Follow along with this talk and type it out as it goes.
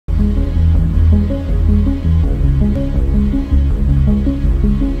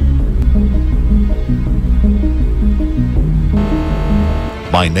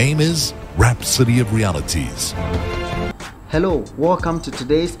My name is Rhapsody of Realities. Hello, welcome to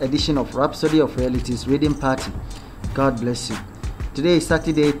today's edition of Rhapsody of Realities Reading Party. God bless you. Today is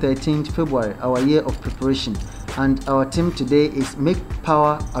Saturday, 13th February, our year of preparation, and our theme today is Make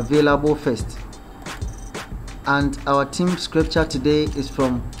Power Available First. And our theme scripture today is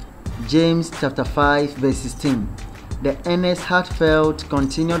from James chapter 5 verse 16. The earnest, heartfelt,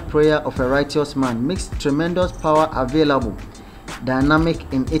 continued prayer of a righteous man makes tremendous power available, dynamic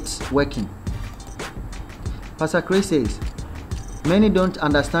in its working. Pastor Chris says, many don't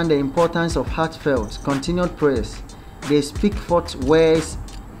understand the importance of heartfelt, continued prayers. They speak forth words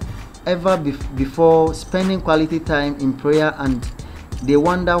ever before spending quality time in prayer, and they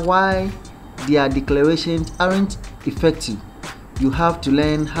wonder why their declarations aren't effective. You have to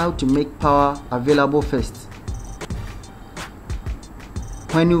learn how to make power available first.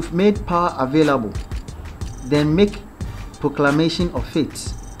 When you've made power available, then make proclamation of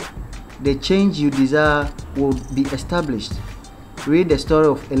faith. The change you desire will be established. Read the story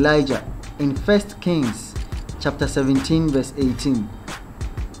of Elijah in 1 Kings chapter 17 verse 18.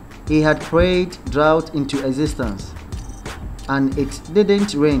 He had prayed drought into existence, and it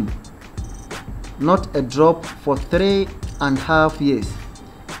didn't rain, not a drop, for 3.5 years.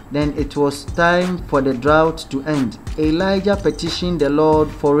 Then it was time for the drought to end. Elijah petitioned the Lord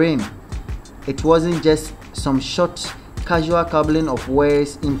for rain. It wasn't just some short, casual cobbling of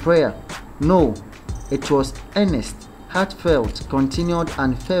words in prayer. No, it was earnest, heartfelt, continued,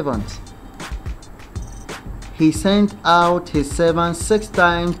 and fervent. He sent out his servant 6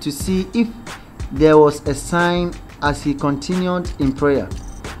 times to see if there was a sign as he continued in prayer,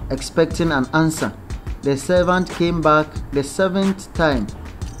 expecting an answer. The servant came back the 7th time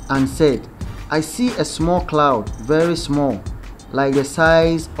and said, I see a small cloud, very small, like the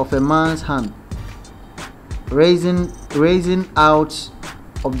size of a man's hand, raising out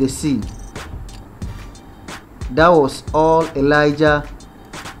of the sea. That was all Elijah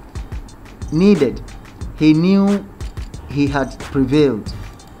needed. He knew he had prevailed.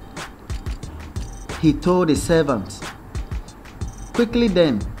 He told the servant, quickly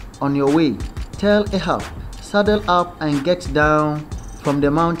then, on your way, tell Ahab, saddle up and get down from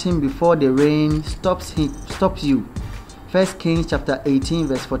the mountain before the rain stops you. 1 Kings chapter 18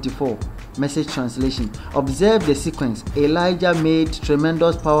 verse 44, Message translation. Observe the sequence. Elijah made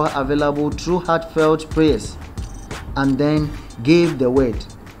tremendous power available through heartfelt prayers, and then gave the word.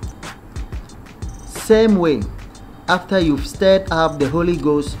 Same way, after you've stirred up the Holy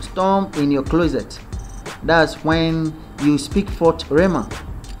Ghost storm in your closet, that's when you speak forth Rhema.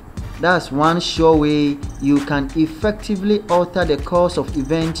 That's one sure way you can effectively alter the course of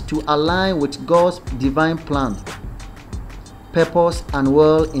events to align with God's divine plan, purpose, and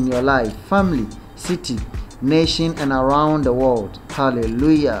will in your life, family, city, nation, and around the world.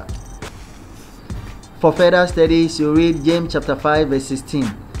 Hallelujah. For further studies, you read James chapter 5 verse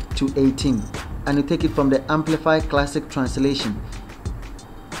 16 to 18, and you take it from the Amplified Classic Translation.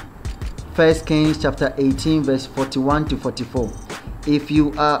 1 Kings chapter 18 verse 41 to 44. If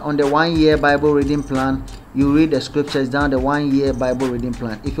you are on the 1-year Bible reading plan, you read the scriptures down the 1-year Bible reading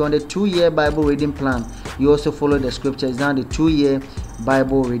plan. If you're on the 2-year Bible reading plan, you also follow the scriptures down the 2-year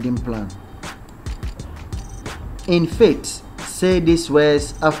Bible reading plan. In faith, say these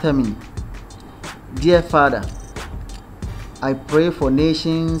words after me. Dear Father, I pray for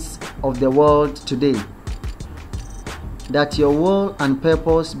nations of the world today, that your will and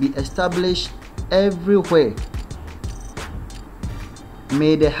purpose be established everywhere.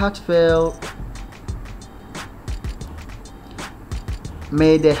 May the hearts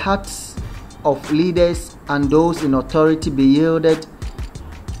of leaders and those in authority be yielded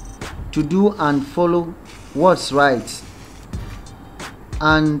to do and follow what's right.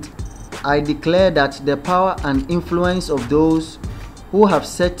 And I declare that the power and influence of those who have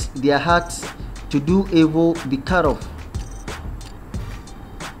set their hearts to do evil be cut off,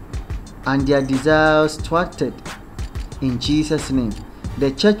 and their desires thwarted. In Jesus' name, the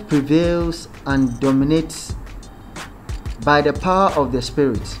church prevails and dominates by the power of the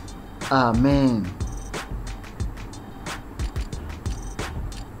Spirit. Amen.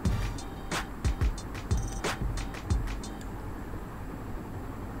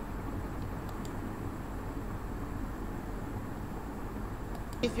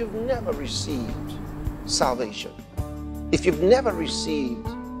 If you've never received salvation, if you've never received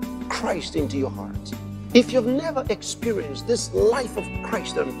Christ into your heart, if you've never experienced this life of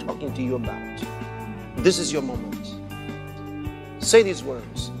Christ that I'm talking to you about, this is your moment. Say these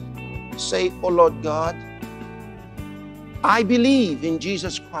words. Say, oh Lord God, I believe in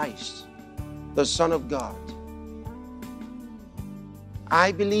Jesus Christ, the Son of God.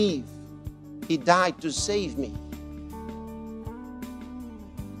 I believe He died to save me.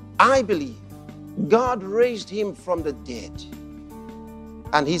 I believe God raised Him from the dead,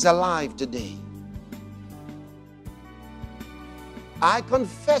 and He's alive today. I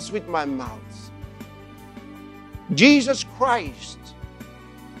confess with my mouth, Jesus Christ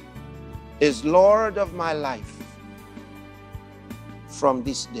is Lord of my life from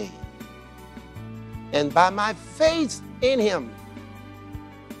this day. And by my faith in Him,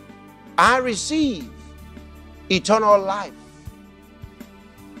 I receive eternal life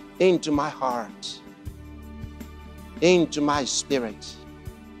into my heart, into my spirit.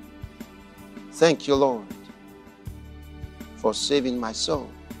 Thank you, Lord, for saving my soul.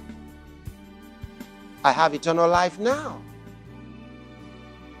 I have eternal life now.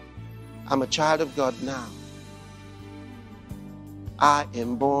 I'm a child of God now. I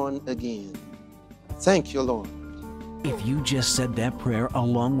am born again. Thank you, Lord. If you just said that prayer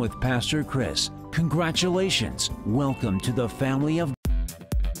along with Pastor Chris, congratulations. Welcome to the family of